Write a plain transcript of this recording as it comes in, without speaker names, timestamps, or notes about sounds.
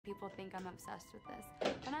People think I'm obsessed with this,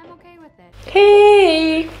 but I'm okay with it.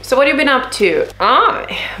 Hey! So what have you been up to?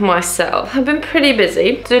 I, myself, have been pretty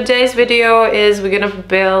busy. Today's video is we're gonna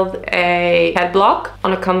build a head block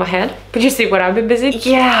on a Canva head. But you see what I've been busy?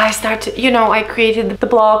 Yeah, I started, I created the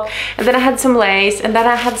block, and then I had some lace, and then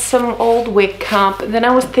I had some old wig cup, and then I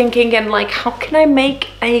was thinking, and like, how can I make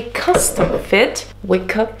a custom fit wig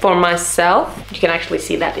cup for myself? You can actually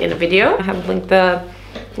see that in a video. I have linked the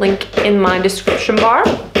link in my description bar.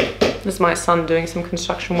 This is my son doing some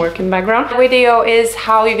construction work in the background. The video is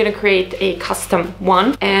how you're gonna create a custom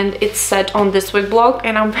one, and it's set on this wig block,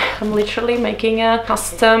 and I'm literally making a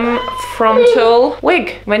custom frontal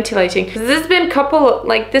wig ventilating. This has been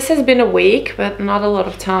this has been a week, but not a lot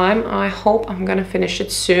of time. I hope I'm gonna finish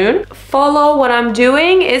it soon. Follow what I'm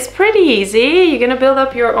doing. It's pretty easy. You're gonna build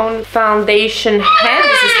up your own foundation head.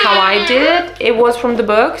 This is how I did it. It was from the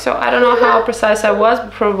book, so I don't know how precise I was, but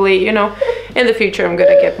probably, in the future I'm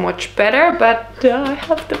gonna get much better. But I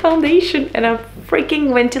have the foundation and I'm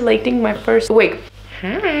freaking ventilating my first wig.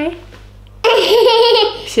 Hi.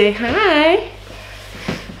 Say hi.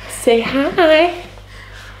 Say hi.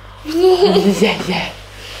 Yeah.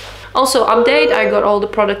 Also, update, I got all the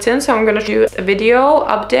products in, so I'm gonna do a video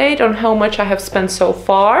update on how much I have spent so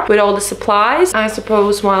far with all the supplies. I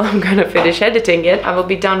suppose while I'm gonna finish editing it, I will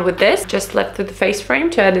be done with this. Just left with the face frame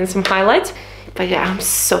to add in some highlights. But yeah, I'm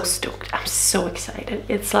so stoked. I'm so excited.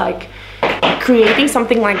 It's like creating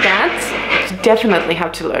something like that, you definitely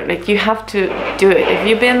have to learn it. You have to do it. If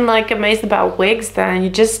you've been like amazed about wigs, then you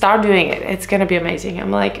just start doing it. It's gonna be amazing.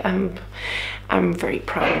 I'm very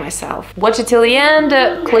proud of myself. Watch it till the end,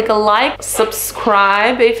 click a like,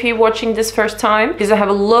 subscribe if you're watching this first time, because I have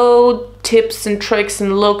a load tips and tricks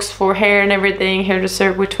and looks for hair and everything here to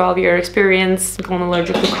serve with 12-year experience, gone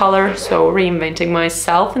allergic to color, so reinventing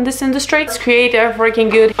myself in this industry. Let's create a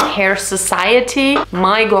freaking good hair society.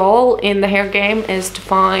 My goal in the hair game is to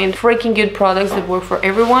find freaking good products that work for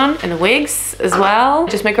everyone, and wigs as well.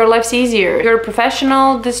 Just make our lives easier. If you're a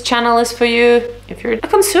professional, this channel is for you. If you're a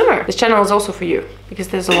consumer, this channel is also for you, because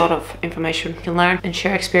there's a lot of information you can learn and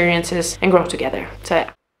share experiences and grow together. So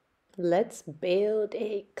yeah. Let's build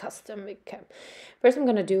a custom wig cap. First I'm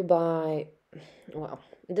gonna do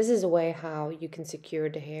this is a way how you can secure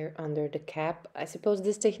the hair under the cap. I suppose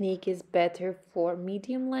this technique is better for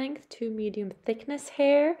medium length to medium thickness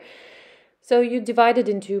hair. So you divide it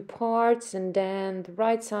in two parts, and then the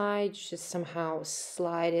right side just somehow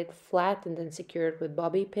slide it flat and then secure it with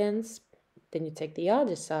bobby pins. Then you take the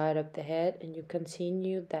other side of the head and you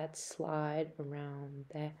continue that slide around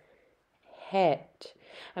the head.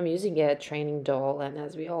 I'm using a training doll, and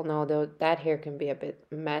as we all know, though, that hair can be a bit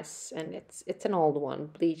mess, and it's an old one,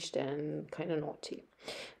 bleached and kind of naughty.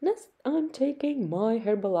 Next, I'm taking my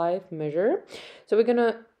Herbalife measure. So we're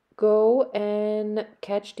gonna go and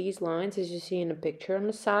catch these lines as you see in the picture on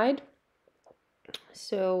the side.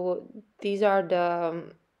 So these are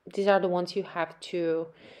the ones you have to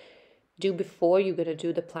do before you're gonna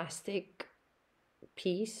do the plastic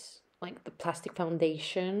piece, like the plastic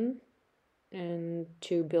foundation, and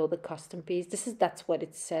to build a custom piece. That's what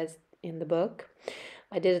it says in the book.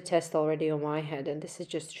 I did a test already on my head, and this is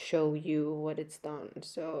just to show you what it's done.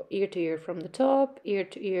 So ear to ear from the top, ear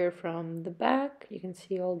to ear from the back. You can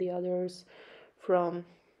see all the others from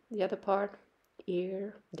the other part,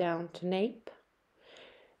 ear down to nape,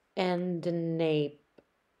 and the nape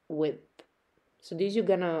width. So these you're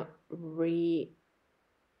gonna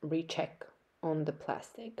recheck on the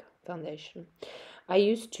plastic foundation. I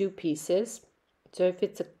use two pieces, so if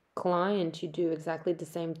it's a client you do exactly the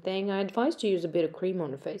same thing. I advise to use a bit of cream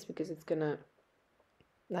on the face, because it's gonna,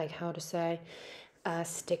 like, how to say,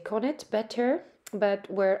 stick on it better. But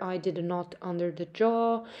where I did a knot under the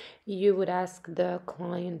jaw, you would ask the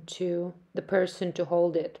person to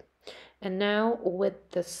hold it. And now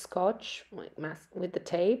with the scotch, with the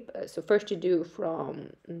tape, so first you do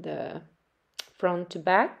from the front to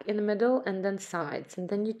back in the middle, and then sides, and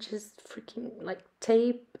then you just freaking like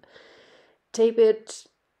tape it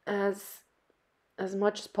as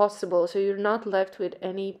much as possible, so you're not left with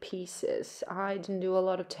any pieces. I didn't do a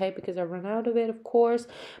lot of tape because I ran out of it, of course,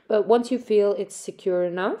 but once you feel it's secure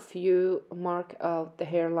enough, you mark out the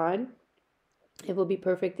hairline. It will be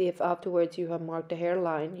perfect if afterwards you have marked the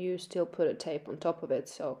hairline, you still put a tape on top of it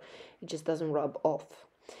so it just doesn't rub off.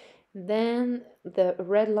 Then the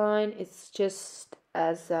red line is just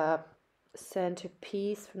as a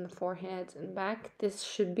centerpiece from the forehead and back. This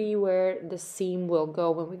should be where the seam will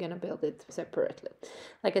go when we're gonna build it separately.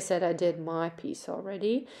 Like I said, I did my piece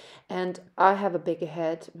already, and I have a bigger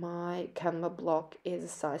head. My Canva block is a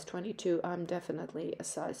size 22. I'm definitely a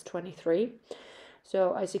size 23.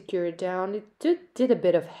 So I secure it down. It did a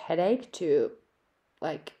bit of headache to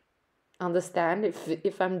like understand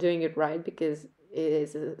if I'm doing it right, because it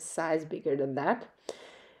is a size bigger than that.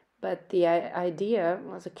 But the idea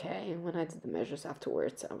was okay. When I did the measures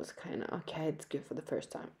afterwards, I was kind of okay, it's good for the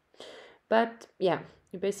first time. But yeah,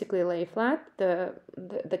 you basically lay flat.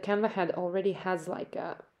 The canvas head already has like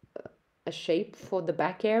a shape for the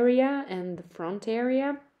back area and the front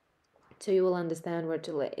area, so you will understand where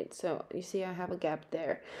to lay it. So you see I have a gap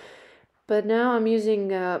there. But now I'm using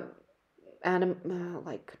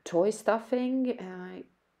like toy stuffing. I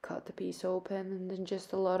cut the piece open and then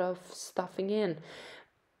just a lot of stuffing in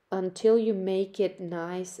until you make it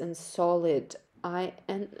nice and solid.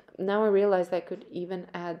 And now I realized I could even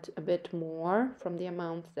add a bit more from the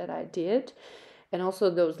amount that I did. And also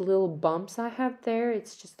those little bumps I have there,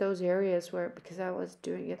 it's just those areas where, because I was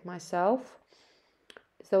doing it myself,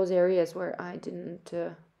 it's those areas where I didn't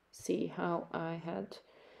see how I had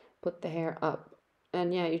put the hair up.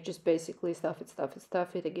 And yeah, you just basically stuff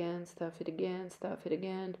it again, stuff it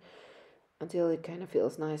again, until it kind of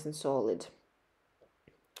feels nice and solid.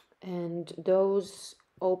 And those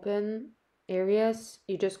open areas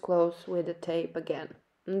you just close with the tape again.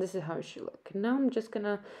 And this is how it should look. Now I'm just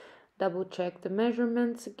gonna double check the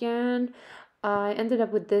measurements again. I ended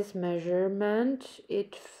up with this measurement.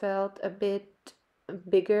 It felt a bit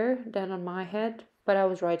bigger than on my head, but I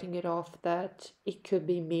was writing it off that it could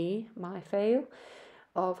be me, my fail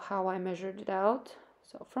of how I measured it out.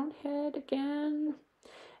 So front head again.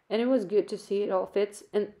 And it was good to see it all fits.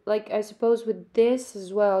 And like, I suppose with this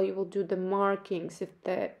as well, you will do the markings if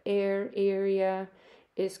the ear area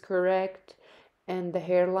is correct and the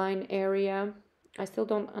hairline area. I still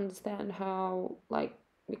don't understand how, like,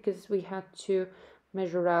 because we had to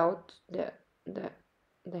measure out the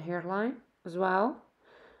hairline as well.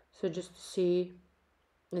 So just to see,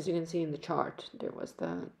 as you can see in the chart, there was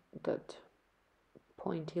that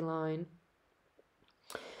pointy line.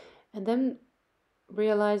 And then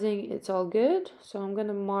realizing it's all good, so I'm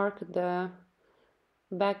gonna mark the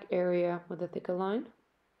back area with a thicker line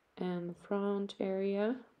and the front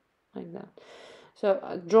area like that. So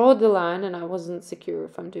I draw the line, and I wasn't secure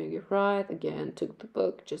if I'm doing it right. Again, took the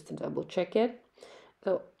book just to double check it.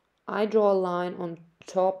 So I draw a line on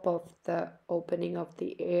top of the opening of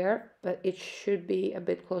the ear, but it should be a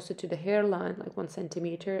bit closer to the hairline, like 1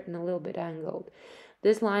 centimeter, and a little bit angled.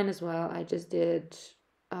 This line as well, I just did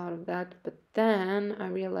out of that. But then I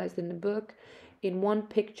realized in the book, in one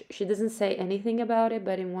picture, she doesn't say anything about it,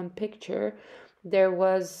 but in one picture there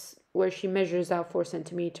was where she measures out 4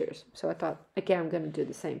 centimeters. So I thought, okay, I'm gonna do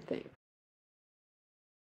the same thing.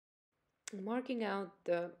 Marking out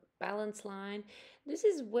the balance line, this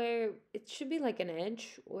is where it should be like an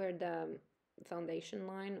edge where the foundation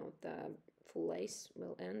line of the full lace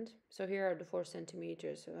will end. So here are the 4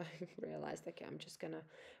 centimeters. So I realized, okay, I'm just gonna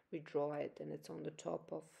redraw it, and it's on the top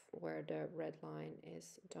of where the red line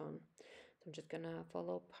is done. So I'm just gonna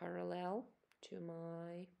follow parallel to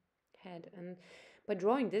my head. And by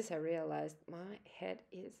drawing this, I realized my head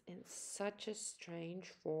is in such a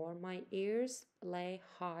strange form. My ears lay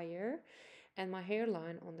higher and my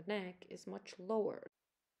hairline on the neck is much lower.